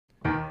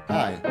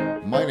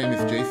My name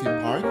is JC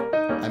Park.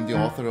 I'm the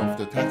author of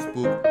the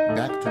textbook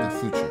Back to the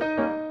Suture,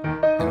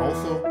 and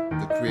also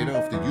the creator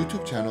of the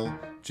YouTube channel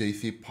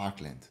JC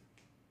Parkland.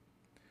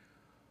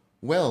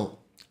 Well,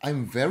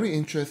 I'm very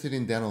interested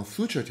in dental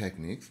suture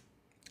techniques,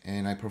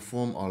 and I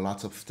perform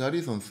lots of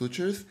studies on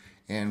sutures,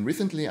 and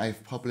recently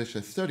I've published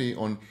a study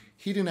on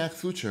hidden neck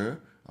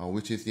suture,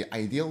 which is the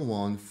ideal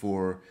one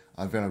for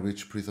very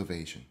rich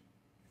preservation.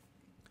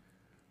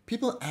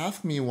 People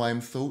ask me why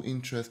I'm so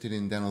interested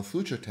in dental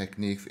suture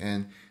techniques,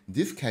 and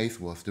this case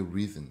was the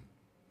reason.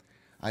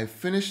 I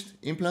finished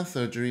implant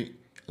surgery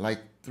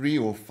like 3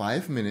 or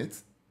 5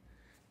 minutes,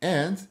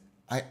 and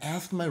I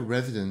asked my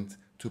resident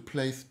to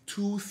place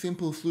 2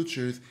 simple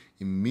sutures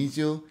in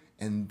medial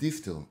and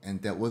distal,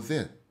 and that was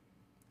it.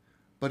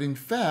 But in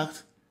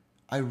fact,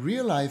 I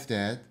realized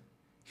that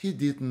he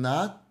did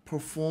not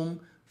perform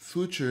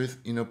sutures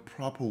in a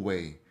proper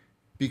way,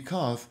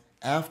 because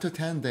after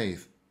 10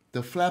 days,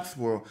 the flaps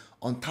were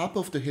on top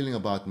of the healing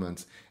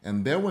abutments,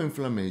 and there were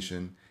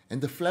inflammation, and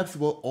the flaps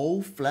were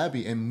all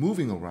flabby and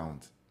moving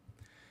around.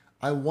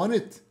 I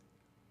wanted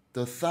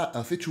the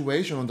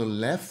situation on the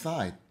left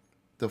side.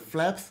 The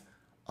flaps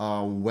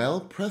are well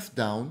pressed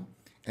down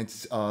and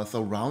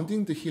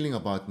surrounding the healing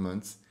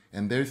abutments,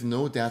 and there is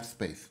no dead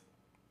space.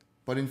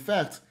 But in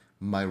fact,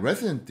 my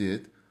resident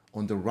did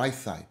on the right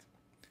side.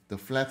 The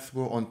flaps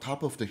were on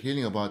top of the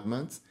healing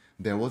abutments,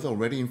 there was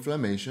already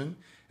inflammation,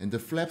 and the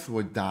flaps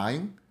were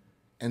dying,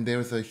 and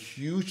there's a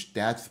huge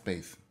dead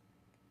space.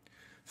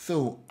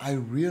 So I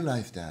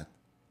realized that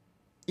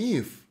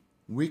if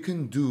we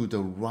can do the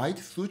right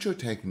suture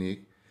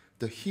technique,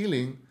 the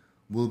healing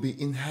will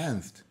be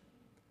enhanced.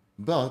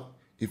 But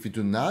if we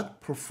do not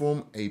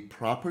perform a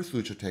proper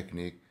suture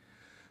technique,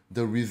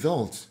 the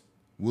results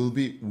will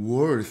be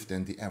worse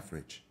than the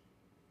average.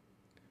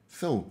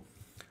 So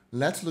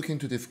let's look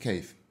into this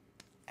case.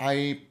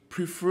 I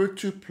prefer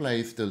to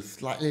place the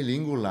slightly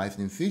lingualized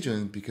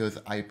incision because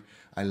I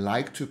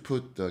like to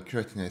put the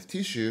keratinized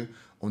tissue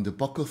on the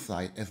buccal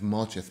side as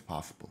much as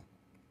possible.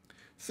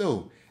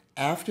 So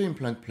after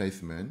implant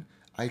placement,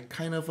 I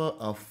kind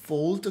of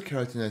fold the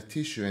keratinized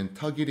tissue and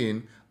tug it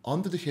in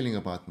under the healing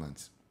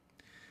abutments.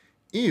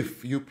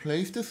 If you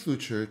place the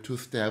suture to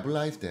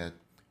stabilize that,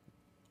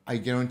 I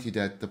guarantee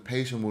that the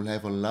patient will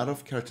have a lot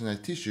of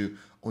keratinized tissue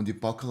on the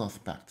buccal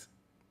aspect.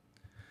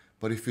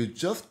 But if you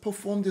just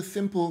perform this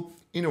simple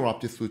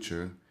interrupted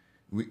suture,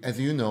 as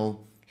you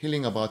know,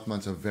 healing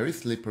abutments are very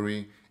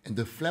slippery, and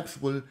the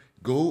flaps will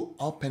go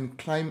up and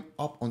climb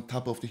up on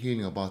top of the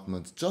healing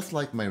abutments, just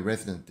like my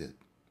resident did.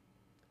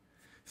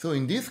 So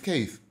in this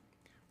case,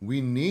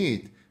 we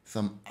need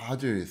some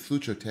other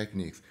suture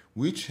techniques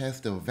which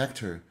has the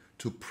vector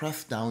to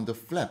press down the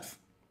flaps,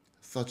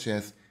 such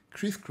as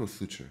crisscross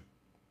suture.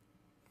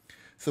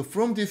 So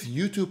from this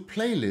YouTube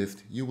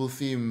playlist, you will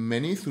see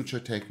many suture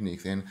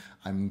techniques, and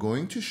I'm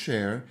going to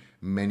share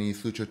many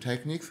suture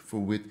techniques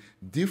with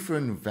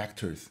different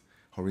vectors: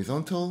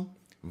 horizontal,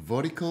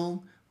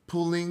 vertical,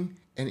 pulling,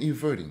 and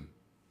inverting.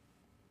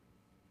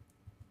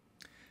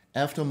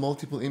 After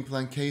multiple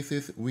implant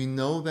cases, we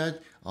know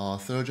that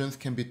surgeons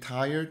can be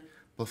tired,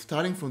 but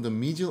starting from the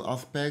medial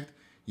aspect,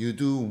 you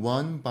do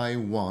one by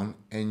one,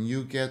 and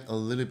you get a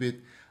little bit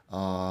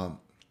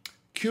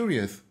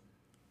curious.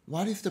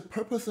 What is the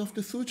purpose of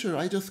the suture?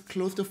 I just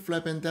close the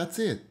flap and that's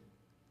it.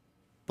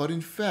 But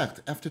in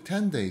fact, after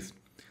 10 days,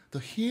 the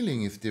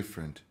healing is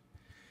different.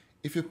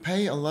 If you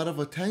pay a lot of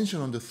attention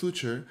on the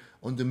suture,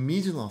 on the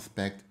medial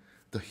aspect,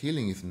 the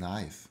healing is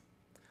nice.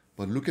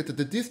 But look at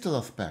the distal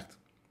aspect.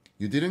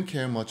 You didn't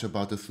care much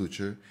about the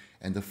suture,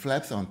 and the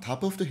flaps are on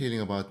top of the healing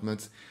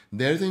abutments.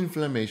 There's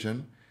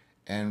inflammation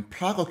and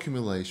plaque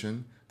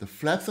accumulation. The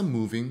flaps are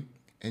moving,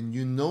 and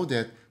you know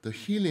that the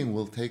healing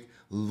will take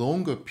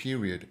longer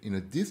period in a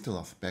distal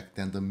aspect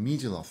than the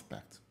medial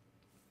aspect.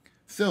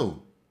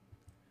 So,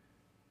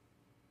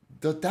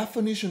 the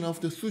definition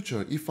of the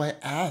suture, if I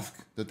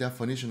ask the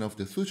definition of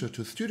the suture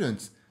to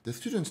students, the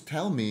students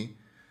tell me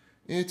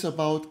it's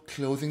about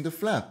closing the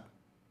flap.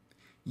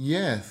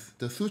 Yes,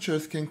 the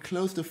sutures can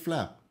close the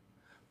flap,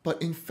 but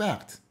in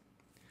fact,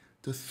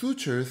 the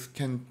sutures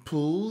can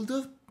pull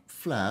the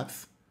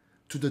flaps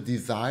to the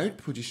desired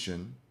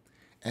position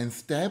and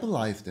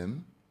stabilize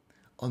them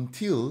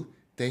until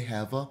they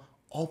have an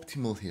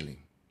optimal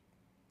healing.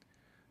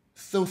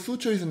 So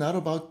suture is not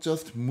about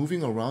just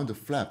moving around the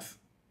flaps.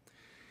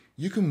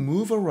 You can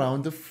move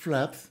around the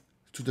flaps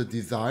to the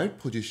desired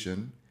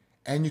position,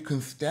 and you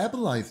can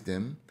stabilize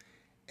them,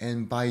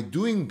 and by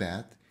doing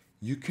that,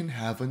 you can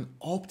have an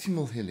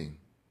optimal healing.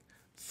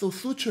 So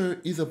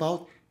suture is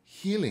about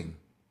healing.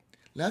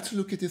 Let's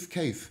look at this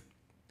case.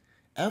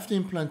 After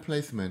implant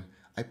placement,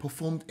 I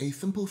performed a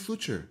simple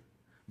suture,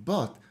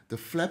 but the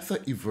flaps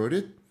are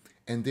everted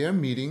and they are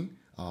meeting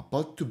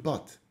butt to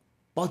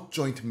butt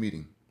joint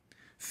meeting.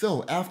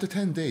 So after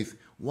 10 days,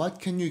 what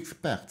can you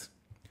expect?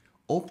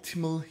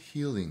 Optimal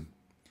healing.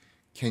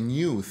 Can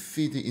you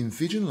see the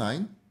incision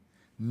line?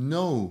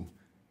 No,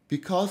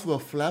 because the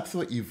flaps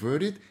were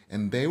everted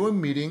and they were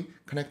meeting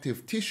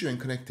connective tissue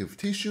and connective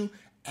tissue.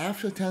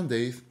 After 10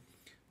 days,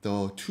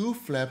 the two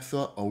flaps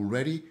are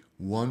already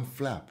one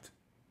flapped.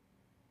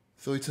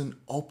 So it's an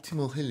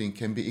optimal healing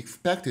can be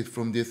expected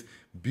from this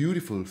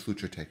beautiful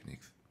suture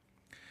techniques.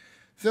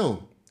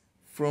 So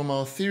from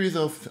a series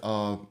of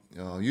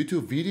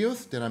YouTube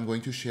videos that I'm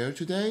going to share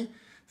today,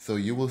 so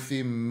you will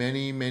see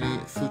many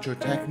suture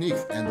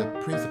techniques and the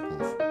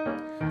principles.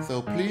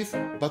 So please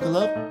buckle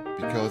up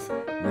because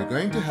we're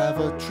going to have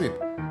a trip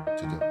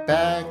to the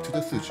back to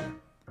the suture.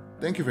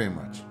 Thank you very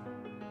much.